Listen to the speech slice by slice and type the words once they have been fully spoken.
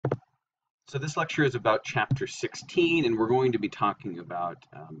So this lecture is about chapter 16, and we're going to be talking about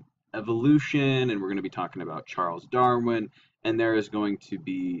evolution, and we're going to be talking about Charles Darwin, and there is going to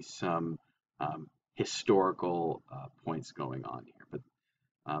be some historical points going on here. But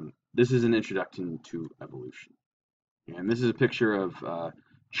this is an introduction to evolution. And this is a picture of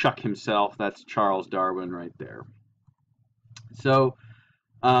Chuck himself. That's Charles Darwin right there. So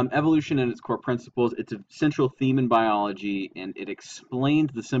evolution and its core principles, it's a central theme in biology, and it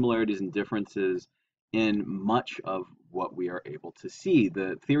explains the similarities and differences in much of what we are able to see.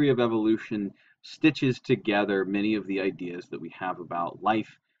 The theory of evolution stitches together many of the ideas that we have about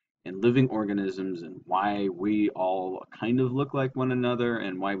life and living organisms and why we all kind of look like one another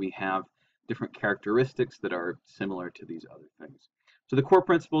and why we have different characteristics that are similar to these other things. So the core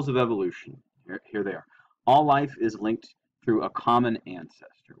principles of evolution, here they are. All life is linked through a common ancestor.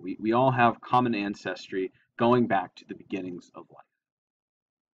 We all have common ancestry going back to the beginnings of life.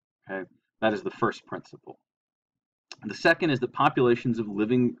 Okay, that is the first principle. The second is that populations of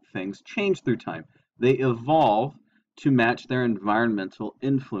living things change through time. They evolve to match their environmental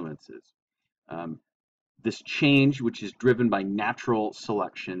influences. This change, which is driven by natural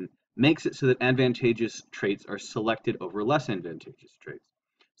selection, makes it so that advantageous traits are selected over less advantageous traits.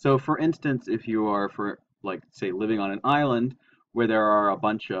 So for instance, if you are, like, say, living on an island where there are a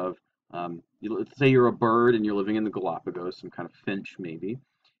bunch of, let's say you're a bird and you're living in the Galapagos, some kind of finch maybe,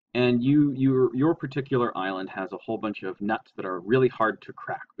 and your particular island has a whole bunch of nuts that are really hard to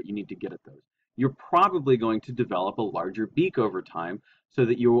crack, but you need to get at those. You're probably going to develop a larger beak over time so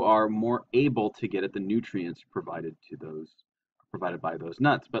that you are more able to get at the nutrients provided by those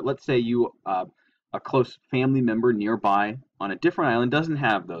nuts. But let's say you a close family member nearby on a different island doesn't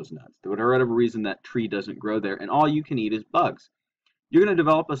have those nuts. For whatever reason, that tree doesn't grow there, and all you can eat is bugs. You're going to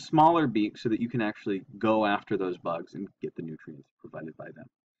develop a smaller beak so that you can actually go after those bugs and get the nutrients provided by them.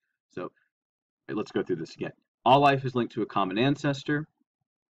 So let's go through this again. All life is linked to a common ancestor.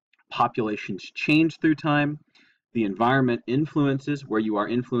 Populations change through time. The environment influences where you are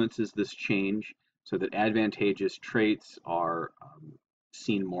influences this change so that advantageous traits are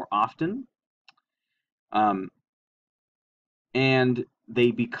seen more often. And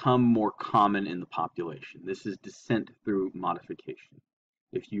they become more common in the population. This is descent through modification.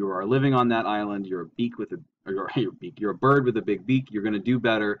 If you are living on that island, you're a bird with a big beak, you're going to do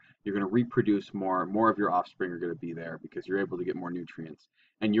better, you're going to reproduce more of your offspring are going to be there because you're able to get more nutrients,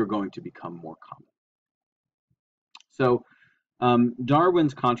 and you're going to become more common. So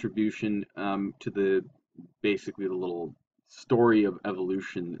Darwin's contribution to basically the little story of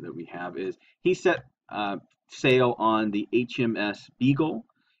evolution that we have is he set sail on the HMS Beagle.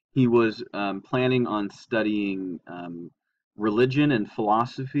 He was planning on studying religion and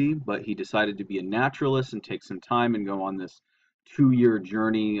philosophy, but he decided to be a naturalist and take some time and go on this 2-year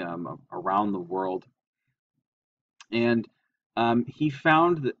journey around the world. And he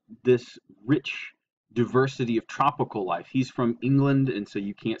found that this rich diversity of tropical life. He's from England, and so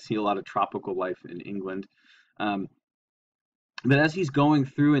you can't see a lot of tropical life in England. But as he's going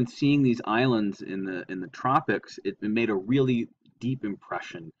through and seeing these islands in the tropics, it made a really deep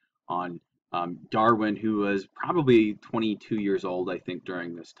impression on Darwin, who was probably 22 years old, I think,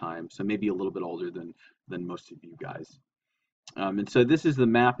 during this time, so maybe a little bit older than most of you guys. And so this is the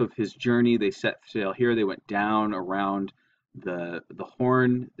map of his journey. They set sail here. They went down around the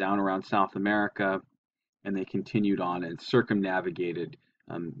Horn, down around South America, and they continued on and circumnavigated,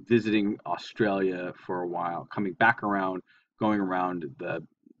 visiting Australia for a while, coming back around, going around the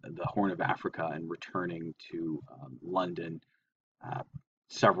Horn of Africa and returning to London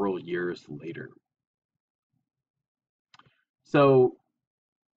several years later. So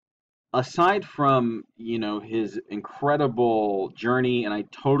aside from, his incredible journey, and I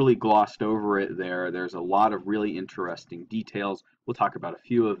totally glossed over it there's a lot of really interesting details. We'll talk about a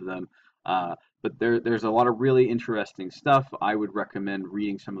few of them. But there's a lot of really interesting stuff. I would recommend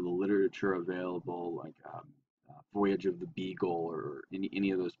reading some of the literature available, like Voyage of the Beagle or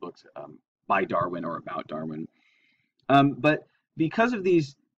any of those books by Darwin or about Darwin. But because of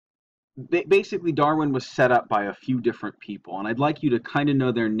these, basically Darwin was set up by a few different people, and I'd like you to kind of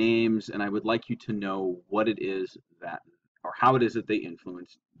know their names, and I would like you to know what it is or how it is that they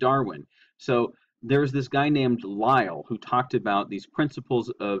influenced Darwin. So there's this guy named Lyell who talked about these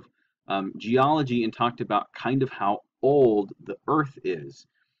principles of geology and talked about kind of how old the Earth is.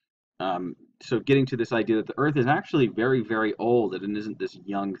 So getting to this idea that the Earth is actually very, very old and it isn't this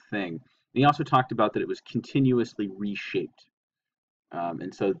young thing. And he also talked about that it was continuously reshaped.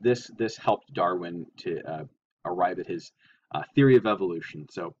 And so this helped Darwin to arrive at his theory of evolution.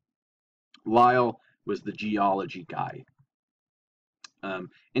 So Lyell was the geology guy. And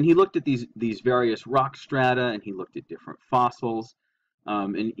he looked at these various rock strata, and he looked at different fossils,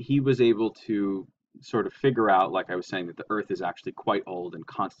 and he was able to sort of figure out, like I was saying, that the Earth is actually quite old and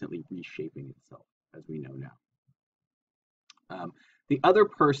constantly reshaping itself, as we know now. The other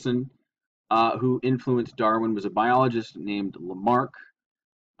person who influenced Darwin was a biologist named Lamarck.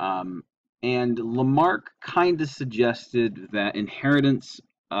 Um, and Lamarck kind of suggested that inheritance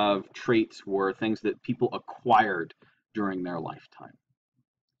of traits were things that people acquired during their lifetime.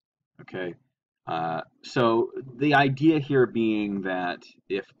 Okay, so the idea here being that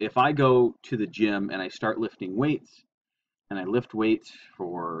if I go to the gym and I start lifting weights, and I lift weights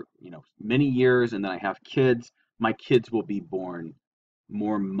for many years, and then I have kids, my kids will be born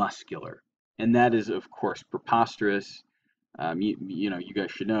more muscular, and that is of course preposterous. You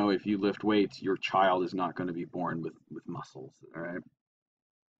guys should know, if you lift weights, your child is not going to be born with muscles. All right.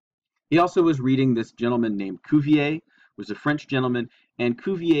 He also was reading this gentleman named Cuvier, was a French gentleman, and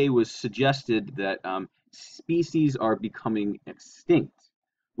Cuvier was suggested that species are becoming extinct,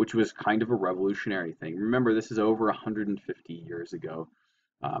 which was kind of a revolutionary thing. Remember, this is over 150 years ago.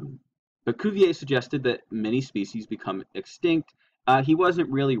 But Cuvier suggested that many species become extinct. He wasn't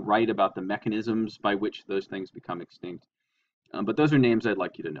really right about the mechanisms by which those things become extinct. But those are names I'd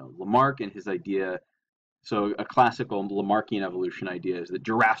like you to know. Lamarck and his idea, so a classical Lamarckian evolution idea is that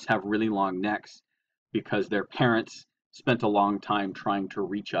giraffes have really long necks because their parents spent a long time trying to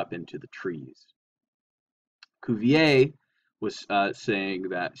reach up into the trees. Cuvier was saying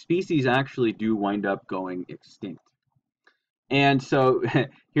that species actually do wind up going extinct. And so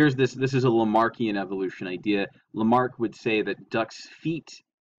here's this is a Lamarckian evolution idea. Lamarck would say that ducks' feet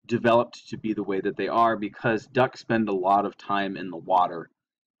developed to be the way that they are because ducks spend a lot of time in the water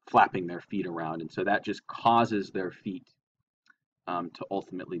flapping their feet around, and so that just causes their feet to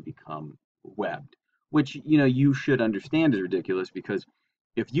ultimately become webbed, which you should understand is ridiculous, because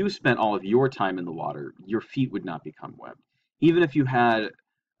if you spent all of your time in the water, your feet would not become webbed. Even if you had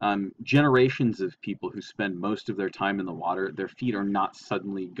generations of people who spend most of their time in the water, their feet are not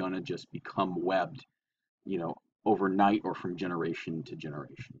suddenly going to just become webbed, overnight or from generation to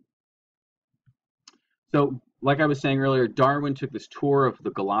generation. So, like I was saying earlier, Darwin took this tour of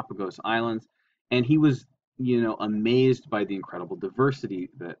the Galapagos Islands, and he was, amazed by the incredible diversity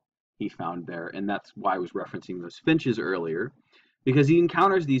that he found there. And that's why I was referencing those finches earlier, because he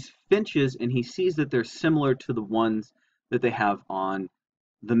encounters these finches and he sees that they're similar to the ones that they have on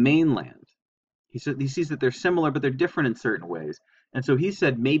the mainland. He sees that they're similar, but they're different in certain ways. And so he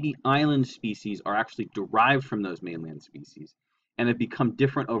said maybe island species are actually derived from those mainland species and have become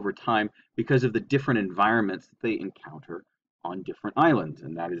different over time because of the different environments that they encounter on different islands.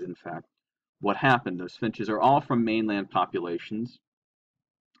 And that is, in fact, what happened. Those finches are all from mainland populations.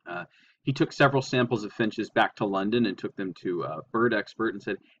 He took several samples of finches back to London and took them to a bird expert and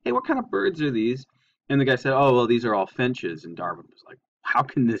said, "Hey, what kind of birds are these?" And the guy said, "Oh, well, these are all finches." And Darwin was like, "How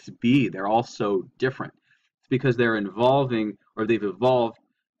can this be? They're all so different." It's because they've evolved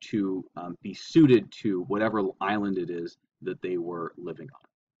to be suited to whatever island it is that they were living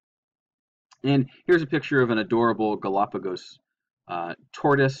on. And here's a picture of an adorable Galapagos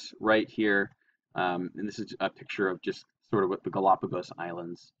tortoise right here. And this is a picture of just sort of what the Galapagos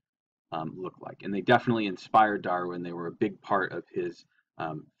Islands look like. And they definitely inspired Darwin. They were a big part of his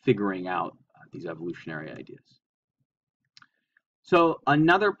figuring out these evolutionary ideas. So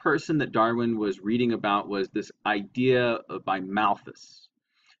another person that Darwin was reading about was this idea by Malthus.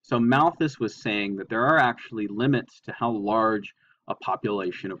 So Malthus was saying that there are actually limits to how large a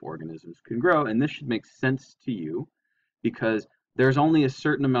population of organisms can grow, and this should make sense to you because there's only a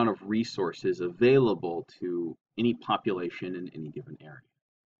certain amount of resources available to any population in any given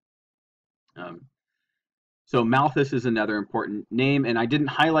area. So Malthus is another important name, and I didn't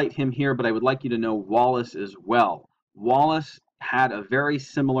highlight him here, but I would like you to know Wallace as well. Wallace had a very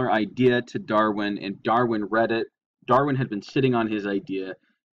similar idea to Darwin, and Darwin read it. Darwin had been sitting on his idea.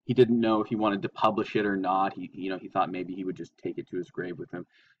 He didn't know if he wanted to publish it or not. He thought maybe he would just take it to his grave with him.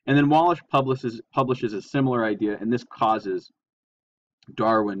 And then Wallace publishes a similar idea, and this causes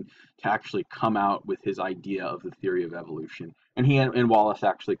Darwin to actually come out with his idea of the theory of evolution. And he and Wallace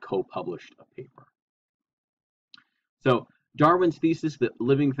actually co-published a paper. So Darwin's thesis that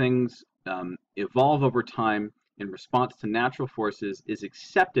living things evolve over time in response to natural forces is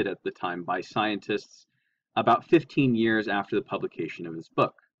accepted at the time by scientists about 15 years after the publication of his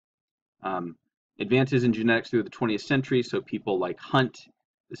book. Advances in genetics through the 20th century, so people like Hunt,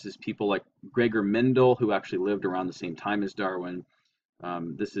 this is people like Gregor Mendel, who actually lived around the same time as Darwin.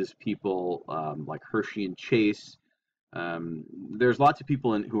 This is people like Hershey and Chase. There's lots of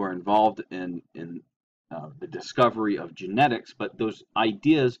people who are involved in the discovery of genetics, but those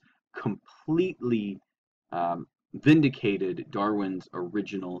ideas completely vindicated Darwin's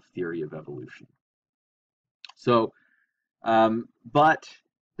original theory of evolution. So, but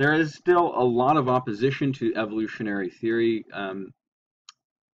there is still a lot of opposition to evolutionary theory.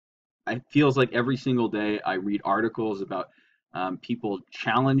 It feels like every single day I read articles about people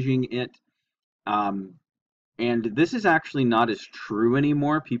challenging it. And this is actually not as true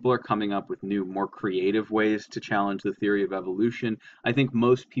anymore. People are coming up with new, more creative ways to challenge the theory of evolution. I think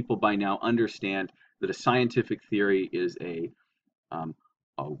most people by now understand that a scientific theory is a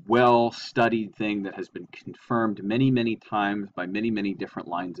well-studied thing that has been confirmed many, many times by many, many different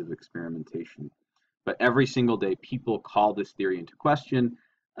lines of experimentation. But every single day, people call this theory into question,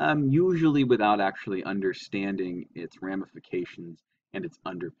 usually without actually understanding its ramifications and its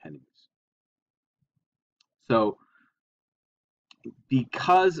underpinnings. So,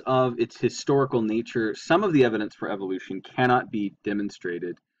 because of its historical nature, some of the evidence for evolution cannot be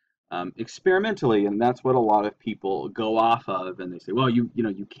demonstrated experimentally, and that's what a lot of people go off of, and they say, well, you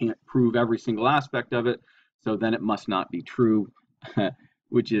can't prove every single aspect of it, so then it must not be true,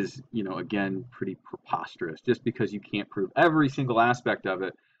 which is, again, pretty preposterous. Just because you can't prove every single aspect of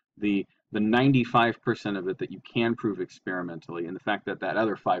it, the 95% of it that you can prove experimentally, and the fact that that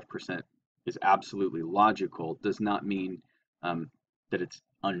other 5% is absolutely logical does not mean that it's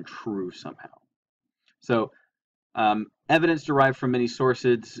untrue somehow. So evidence derived from many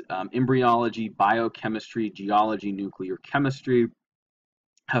sources, embryology, biochemistry, geology, nuclear chemistry,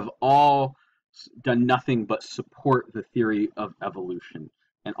 have all done nothing but support the theory of evolution.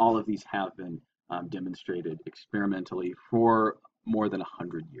 And all of these have been demonstrated experimentally for more than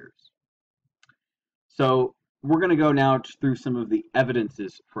 100 years. So we're going to go now through some of the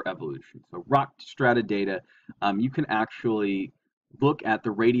evidences for evolution. So rock strata data, you can actually look at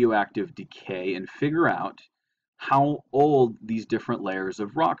the radioactive decay and figure out how old these different layers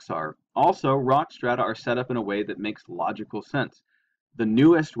of rocks are. Also, rock strata are set up in a way that makes logical sense. The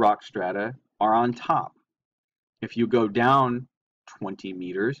newest rock strata are on top. If you go down 20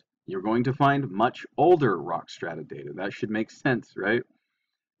 meters, you're going to find much older rock strata data. That should make sense, right?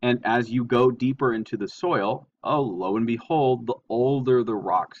 And as you go deeper into the soil, oh, lo and behold, the older the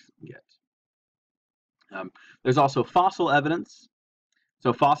rocks get. There's also fossil evidence.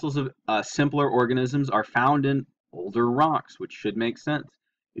 So fossils of simpler organisms are found in older rocks, which should make sense.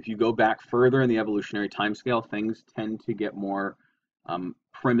 If you go back further in the evolutionary timescale, things tend to get more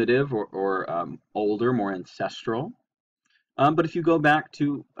primitive or older, more ancestral. But if you go back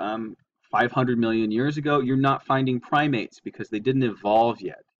to 500 million years ago, you're not finding primates because they didn't evolve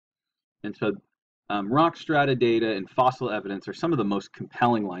yet. And so rock strata data and fossil evidence are some of the most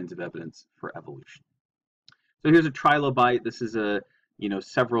compelling lines of evidence for evolution. So here's a trilobite. This is a,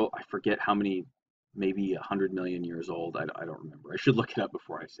 several, I forget how many, maybe 100 million years old. I don't remember. I should look it up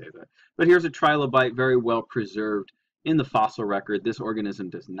before I say that. But here's a trilobite, very well preserved in the fossil record. This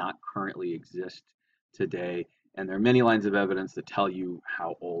organism does not currently exist today, and there are many lines of evidence that tell you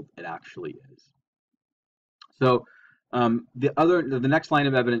how old it actually is. So the next line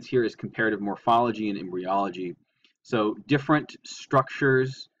of evidence here is comparative morphology and embryology. So different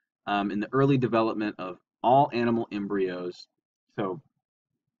structures in the early development of all animal embryos. So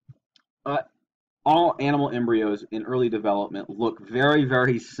all animal embryos in early development look very,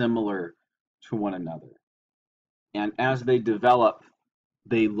 very similar to one another. And as they develop,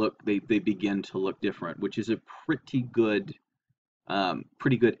 they begin to look different, which is a pretty good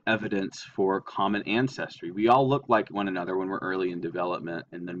evidence for common ancestry. We all look like one another when we're early in development,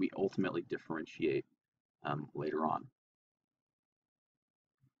 and then we ultimately differentiate later on.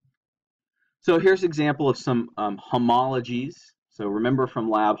 So here's an example of some homologies. So remember from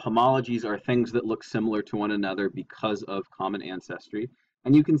lab, homologies are things that look similar to one another because of common ancestry.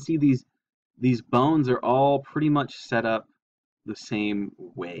 And you can see these bones are all pretty much set up the same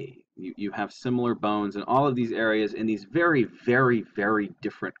way. You have similar bones in all of these areas in these very, very, very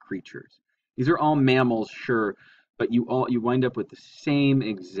different creatures. These are all mammals, sure, but you wind up with the same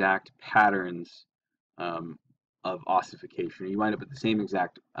exact patterns of ossification. You wind up with the same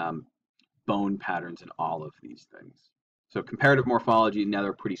exact bone patterns in all of these things. So comparative morphology,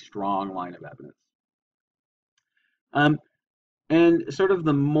 another pretty strong line of evidence. And sort of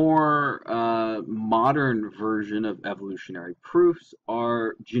the more modern version of evolutionary proofs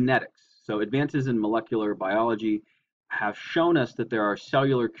are genetics. So advances in molecular biology have shown us that there are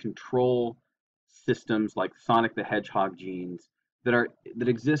cellular control systems like Sonic the Hedgehog genes that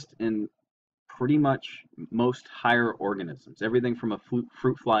exist in pretty much most higher organisms, everything from a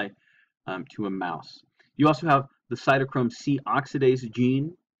fruit fly to a mouse. You also have the cytochrome C oxidase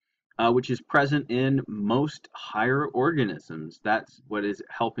gene, which is present in most higher organisms. That's what is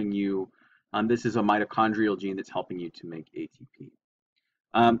helping you. This is a mitochondrial gene that's helping you to make ATP.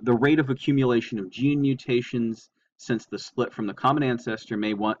 The rate of accumulation of gene mutations since the split from the common ancestor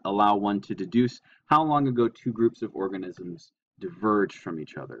may allow one to deduce how long ago two groups of organisms diverged from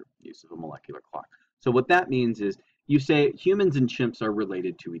each other, use of a molecular clock. So what that means is you say humans and chimps are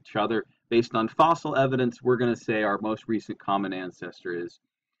related to each other. Based on fossil evidence, we're going to say our most recent common ancestor is,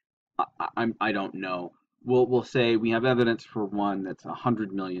 I don't know. We'll say we have evidence for one that's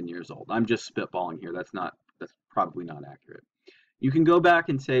 100 million years old. I'm just spitballing here. That's probably not accurate. You can go back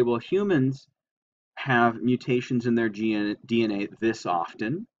and say, well, humans have mutations in their DNA this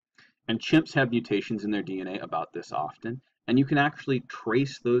often, and chimps have mutations in their DNA about this often. And you can actually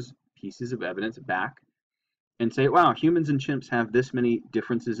trace those pieces of evidence back and say, wow, humans and chimps have this many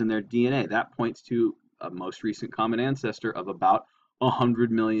differences in their DNA. That points to a most recent common ancestor of about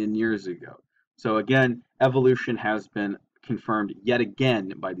 100 million years ago. So again, evolution has been confirmed yet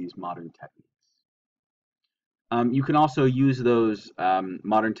again by these modern techniques. You can also use those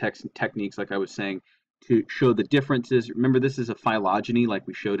modern techniques, like I was saying, to show the differences. Remember, this is a phylogeny like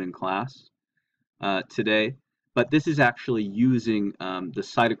we showed in class today, but this is actually using the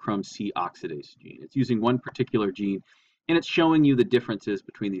cytochrome C oxidase gene. It's using one particular gene, and it's showing you the differences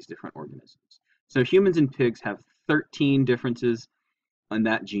between these different organisms. So humans and pigs have 13 differences on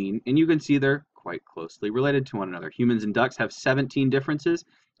that gene, and you can see they're quite closely related to one another. Humans and ducks have 17 differences,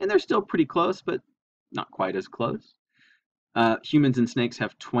 and they're still pretty close, but not quite as close. Humans and snakes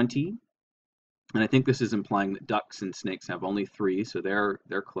have 20, and I think this is implying that ducks and snakes have only 3, so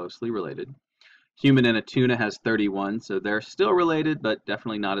they're closely related. Human and a tuna has 31, so they're still related, but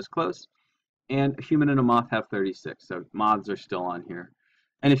definitely not as close. And a human and a moth have 36, so moths are still on here.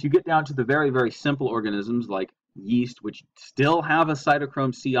 And if you get down to the very, very simple organisms like yeast, which still have a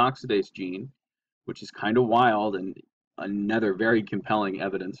cytochrome C oxidase gene, which is kind of wild and another very compelling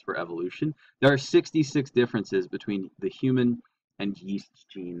evidence for evolution, there are 66 differences between the human and yeast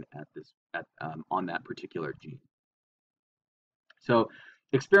gene on that particular gene. So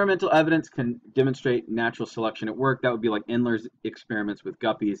experimental evidence can demonstrate natural selection at work. That would be like Endler's experiments with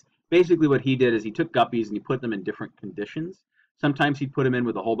guppies. Basically what he did is he took guppies and he put them in different conditions. Sometimes he'd put them in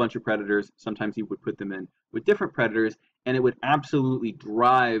with a whole bunch of predators. Sometimes he would put them in with different predators, and it would absolutely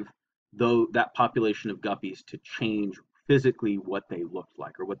drive that population of guppies to change physically what they looked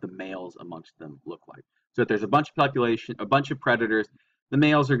like, or what the males amongst them look like. So if there's a bunch of predators, the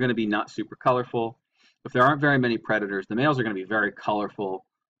males are going to be not super colorful. If there aren't very many predators, the males are going to be very colorful.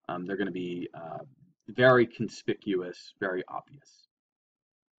 They're going to be very conspicuous, very obvious.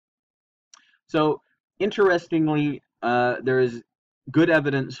 So interestingly, there is good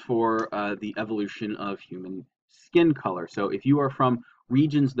evidence for the evolution of human skin color. So if you are from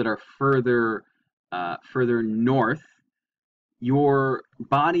regions that are further north, your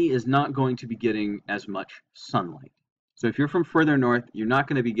body is not going to be getting as much sunlight. So if you're from further north, you're not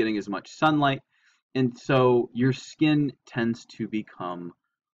going to be getting as much sunlight, and so your skin tends to become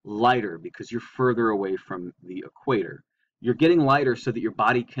lighter because you're further away from the equator. You're getting lighter so that your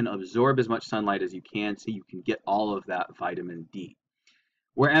body can absorb as much sunlight as you can, so you can get all of that vitamin D.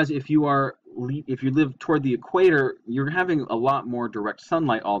 Whereas if you live toward the equator, you're having a lot more direct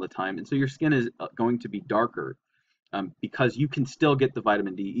sunlight all the time, and so your skin is going to be darker. Because you can still get the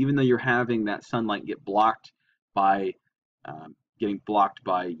vitamin D, even though you're having that sunlight getting blocked by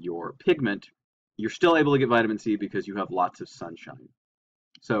your pigment, you're still able to get vitamin C because you have lots of sunshine.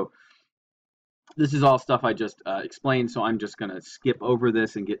 So this is all stuff I just explained, so I'm just going to skip over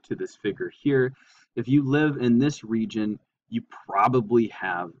this and get to this figure here. If you live in this region, you probably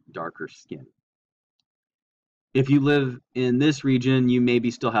have darker skin. If you live in this region, you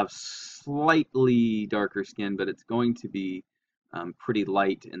maybe still have slightly darker skin, but it's going to be pretty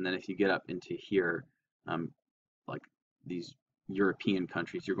light. And then if you get up into here, like these European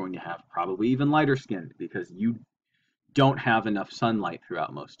countries, you're going to have probably even lighter skin because you don't have enough sunlight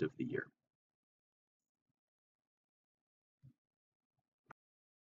throughout most of the year.